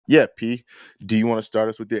Yeah, P, do you want to start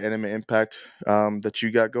us with your anime impact that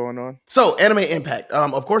you got going on? So, anime impact.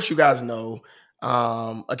 Of course, you guys know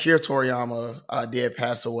Akira Toriyama did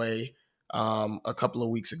pass away a couple of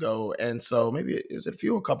weeks ago, and so maybe is it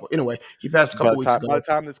a couple? Anyway, he passed a couple weeks ago. By the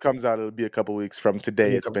time this comes out, it'll be a couple weeks from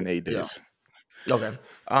today. It's been 8 Yeah. days. Okay.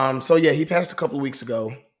 So yeah, he passed a couple of weeks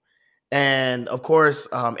ago, and of course,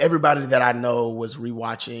 everybody that I know was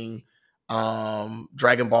rewatching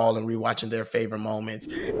Dragon Ball and rewatching their favorite moments,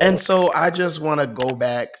 and so I just want to go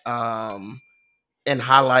back and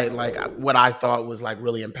highlight like what I thought was like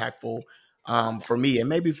really impactful for me and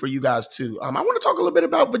maybe for you guys too. I want to talk a little bit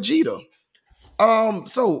about Vegeta.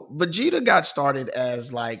 So Vegeta got started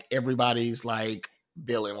as like everybody's like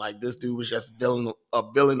villain. Like this dude was just a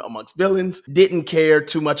villain amongst villains. Didn't care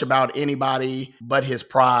too much about anybody but his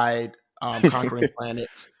pride, conquering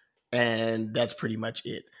planets, and that's pretty much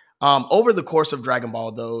it. Over the course of Dragon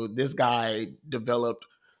Ball, though, this guy developed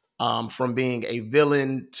from being a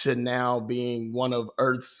villain to now being one of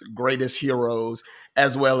Earth's greatest heroes,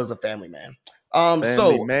 as well as a family man.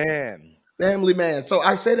 Family man. So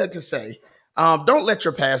I say that to say, don't let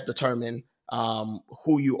your past determine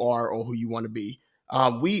who you are or who you want to be.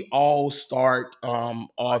 We all start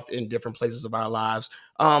off in different places of our lives,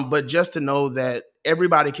 but just to know that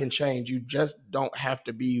everybody can change. You just don't have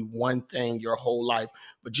to be one thing your whole life.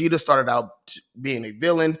 Vegeta started out being a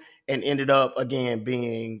villain and ended up again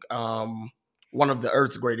being one of the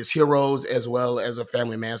Earth's greatest heroes, as well as a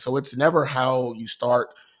family man. So it's never how you start,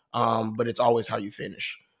 but it's always how you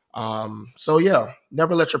finish. So yeah,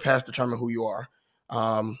 never let your past determine who you are.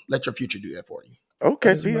 Let your future do that for you.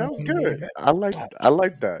 Okay, P, that was good. I like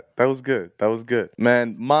that. That was good. That was good.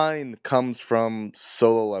 Man, mine comes from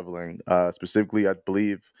Solo Leveling. Specifically, I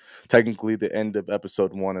believe technically the end of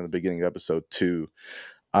episode 1 and the beginning of episode 2.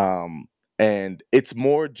 And it's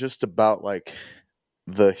more just about like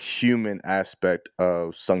the human aspect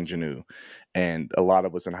of Sung JinWoo and a lot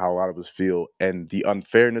of us and how a lot of us feel and the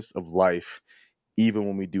unfairness of life even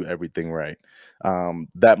when we do everything right.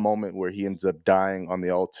 That moment where he ends up dying on the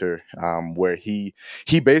altar, where he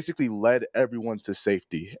basically led everyone to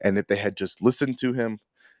safety, and if they had just listened to him,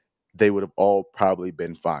 they would have all probably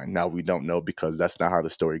been fine. Now, we don't know because that's not how the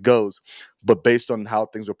story goes, but based on how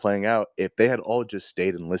things were playing out, if they had all just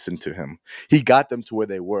stayed and listened to him, he got them to where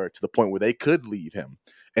they were, to the point where they could leave him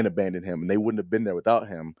and abandon him, and they wouldn't have been there without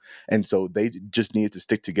him. And so they just needed to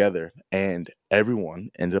stick together, and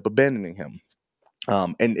everyone ended up abandoning him.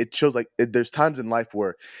 And it shows like there's times in life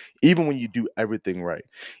where even when you do everything right,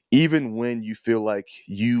 even when you feel like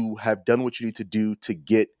you have done what you need to do to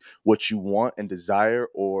get what you want and desire,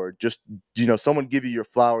 or just, someone give you your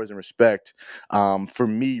flowers and respect. For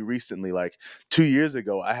me recently, like 2 years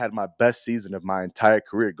ago, I had my best season of my entire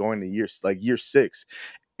career going to year 6.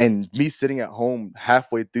 And me sitting at home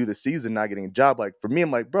halfway through the season, not getting a job, like for me,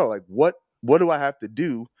 I'm like, bro, like what do I have to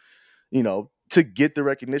do, to get the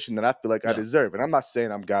recognition that I feel like I deserve? And I'm not saying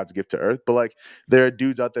I'm God's gift to earth, but like there are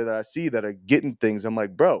dudes out there that I see that are getting things. I'm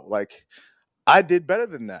like, bro, like I did better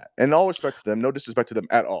than that. And all respect to them, no disrespect to them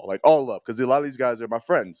at all. Like all love, because a lot of these guys are my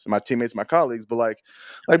friends, my teammates, my colleagues. But like,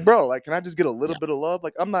 bro, like, can I just get a little bit of love?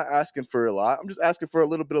 Like, I'm not asking for a lot. I'm just asking for a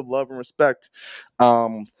little bit of love and respect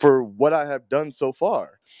for what I have done so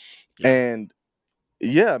far. And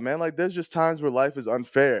yeah, man, like there's just times where life is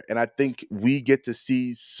unfair, and I think we get to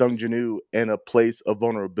see Sung JinWoo in a place of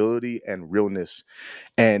vulnerability and realness.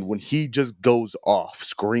 And when he just goes off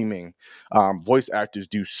screaming, voice actors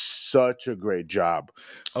do such a great job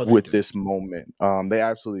with this moment. They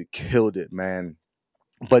absolutely killed it, man.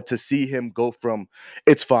 But to see him go from,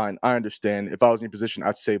 it's fine, I understand. If I was in your position,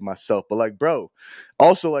 I'd save myself. But like, bro,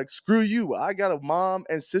 also like, screw you. I got a mom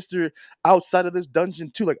and sister outside of this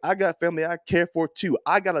dungeon too. Like, I got family I care for too.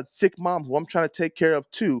 I got a sick mom who I'm trying to take care of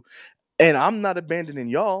too. And I'm not abandoning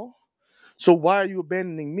y'all. So why are you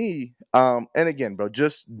abandoning me? And again, bro,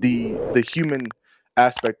 just the human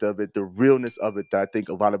aspect of it, the realness of it that I think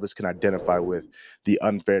a lot of us can identify with, the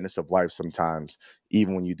unfairness of life sometimes,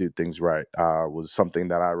 even when you do things right, was something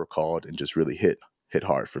that I recalled and just really hit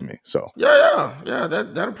hard for me. So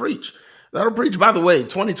that'll preach. That'll preach. By the way,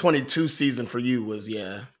 2022 season for you was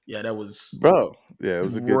that was bro. Yeah, it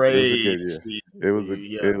was a good year. It was a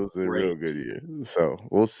great. real good year. So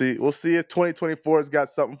we'll see if 2024 has got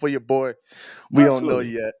something for your boy. We don't know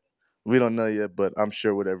yet. We don't know yet, but I'm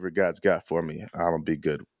sure whatever God's got for me, I'm gonna be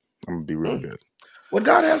good. I'm gonna be real good. What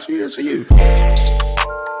God has for you is for you.